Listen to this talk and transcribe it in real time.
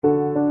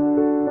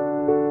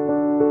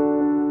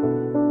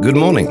Good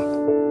morning.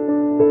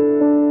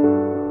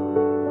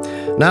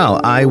 Now,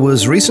 I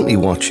was recently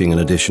watching an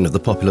edition of the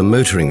popular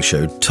motoring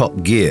show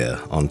Top Gear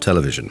on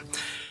television.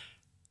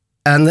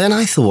 And then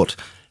I thought,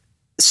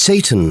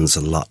 Satan's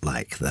a lot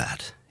like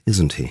that,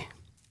 isn't he?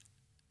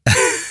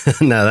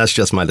 No, that's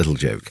just my little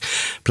joke,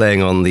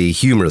 playing on the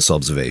humorous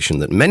observation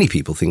that many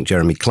people think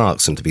Jeremy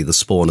Clarkson to be the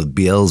spawn of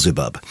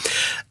Beelzebub.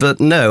 But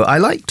no, I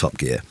like Top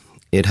Gear.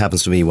 It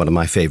happens to be one of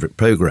my favourite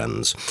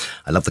programmes.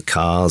 I love the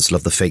cars,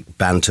 love the fake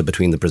banter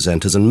between the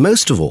presenters, and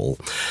most of all,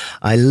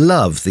 I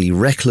love the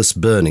reckless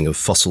burning of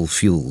fossil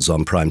fuels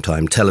on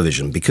primetime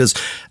television because,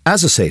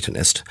 as a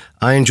Satanist,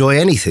 I enjoy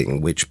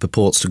anything which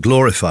purports to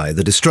glorify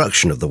the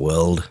destruction of the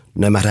world,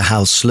 no matter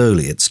how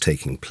slowly it's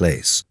taking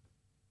place.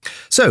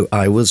 So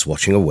I was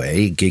watching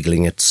away,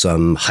 giggling at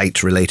some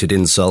height-related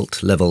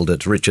insult levelled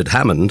at Richard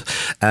Hammond,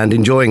 and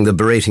enjoying the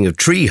berating of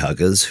tree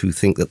huggers who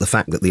think that the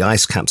fact that the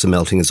ice caps are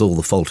melting is all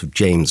the fault of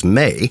James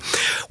May,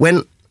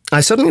 when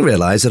I suddenly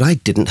realised that I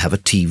didn't have a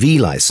TV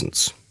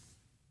licence.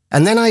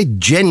 And then I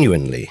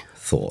genuinely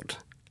thought,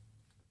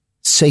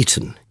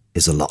 Satan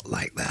is a lot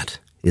like that,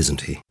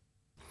 isn't he?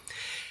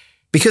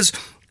 Because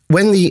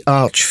when the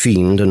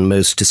arch-fiend and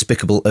most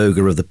despicable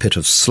ogre of the pit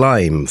of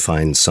slime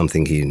finds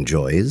something he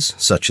enjoys,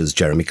 such as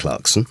Jeremy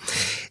Clarkson,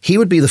 he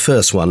would be the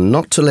first one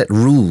not to let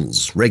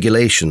rules,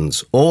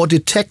 regulations, or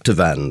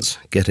detectivans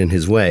get in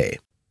his way.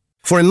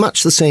 For in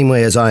much the same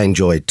way as I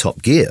enjoyed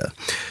Top Gear,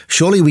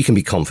 surely we can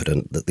be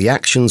confident that the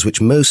actions which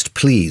most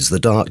please the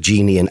dark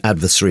genie and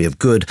adversary of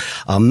good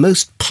are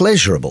most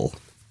pleasurable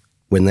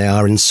when they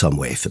are in some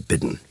way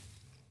forbidden,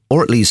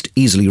 or at least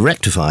easily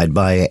rectified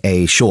by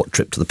a short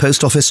trip to the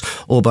post office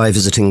or by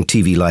visiting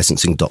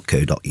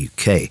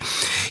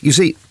tvlicensing.co.uk. You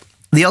see,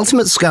 the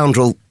ultimate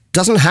scoundrel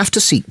doesn't have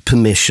to seek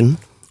permission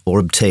or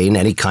obtain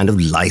any kind of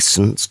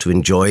license to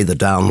enjoy the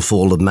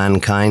downfall of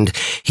mankind.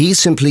 He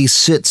simply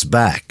sits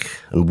back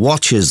and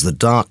watches the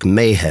dark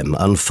mayhem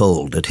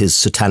unfold at his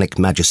satanic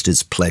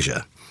majesty's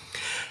pleasure.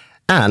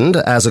 And,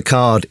 as a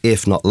card,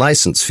 if not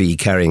license fee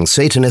carrying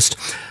Satanist,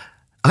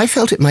 I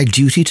felt it my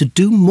duty to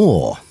do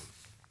more.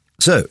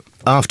 So,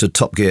 after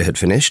Top Gear had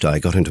finished, I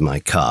got into my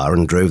car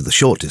and drove the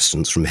short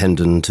distance from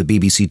Hendon to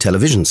BBC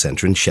Television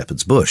Centre in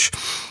Shepherd's Bush.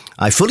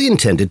 I fully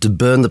intended to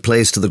burn the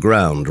place to the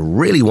ground,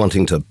 really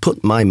wanting to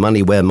put my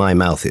money where my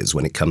mouth is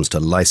when it comes to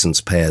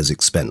licence payers'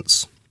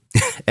 expense.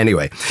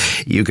 Anyway,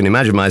 you can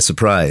imagine my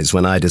surprise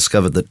when I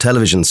discovered that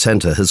Television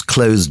Centre has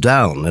closed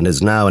down and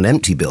is now an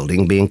empty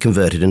building being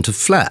converted into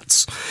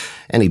flats.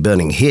 Any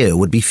burning here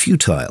would be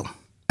futile.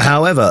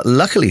 However,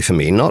 luckily for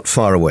me, not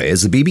far away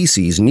is the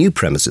BBC's new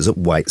premises at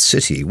White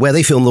City, where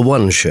they film the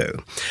One Show.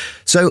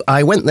 So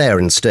I went there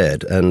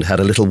instead and had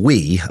a little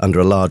wee under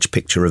a large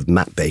picture of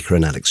Matt Baker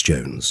and Alex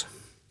Jones.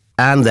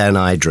 And then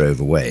I drove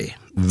away,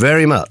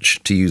 very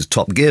much, to use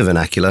Top Gear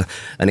vernacular,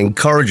 an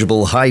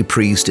incorrigible high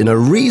priest in a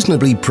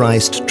reasonably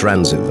priced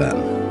transit van.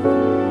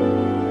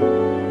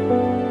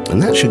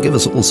 And that should give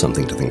us all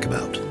something to think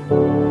about.